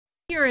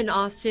Here in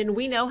Austin,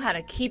 we know how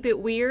to keep it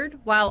weird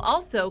while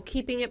also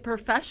keeping it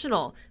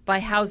professional by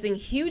housing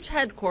huge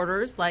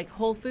headquarters like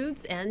Whole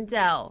Foods and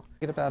Dell.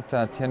 We get about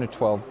 10 or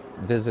 12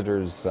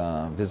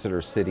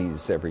 visitor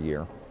cities every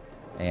year,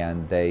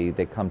 and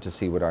they come to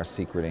see what our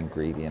secret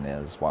ingredient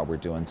is while we're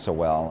doing so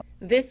well.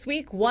 This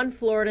week, one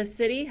Florida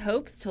city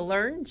hopes to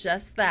learn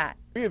just that.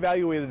 We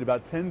evaluated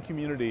about 10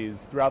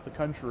 communities throughout the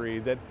country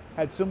that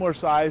had similar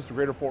size to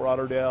Greater Fort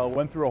Lauderdale,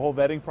 went through a whole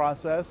vetting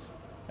process,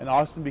 and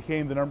Austin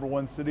became the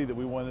 #1 city that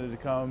we wanted to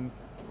come.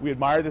 We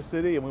admire the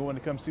city and we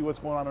wanted to come see what's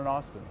going on in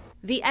Austin.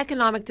 The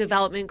Economic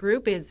Development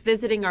Group is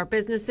visiting our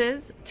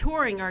businesses,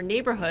 touring our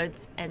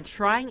neighborhoods, and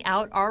trying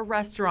out our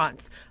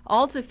restaurants,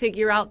 all to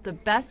figure out the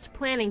best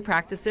planning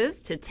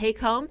practices to take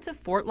home to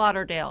Fort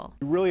Lauderdale.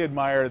 We really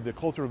admire the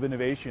culture of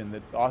innovation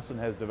that Austin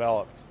has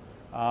developed.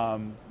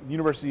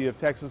 University of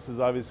Texas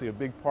is obviously a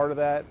big part of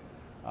that,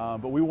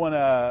 but we want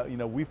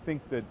to, we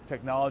think that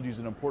technology is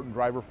an important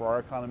driver for our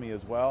economy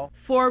as well.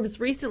 Forbes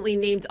recently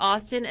named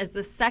Austin as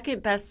the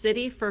second best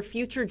city for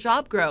future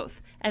job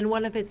growth and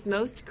one of its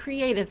most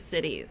creative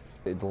cities.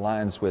 It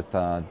aligns with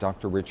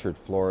Dr. Richard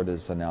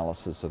Florida's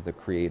analysis of the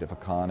creative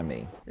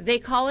economy. They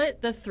call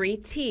it the 3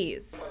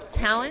 T's: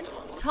 talent,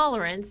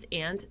 tolerance,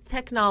 and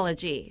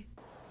technology.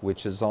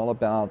 Which is all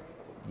about,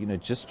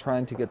 just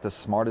trying to get the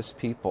smartest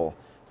people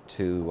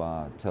to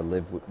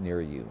live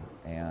near you.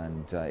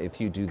 And if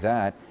you do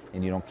that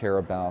and you don't care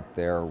about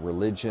their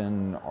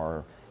religion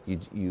or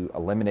you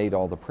eliminate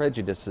all the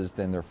prejudices,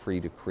 then they're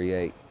free to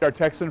create. Our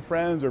Texan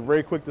friends are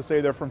very quick to say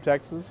they're from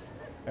Texas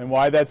and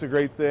why that's a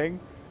great thing,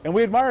 and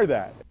we admire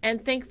that.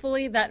 And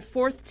thankfully, that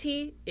 4th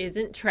T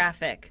isn't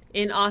traffic.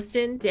 In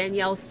Austin,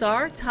 Danielle,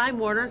 Saar, Time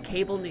Warner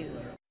Cable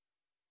News.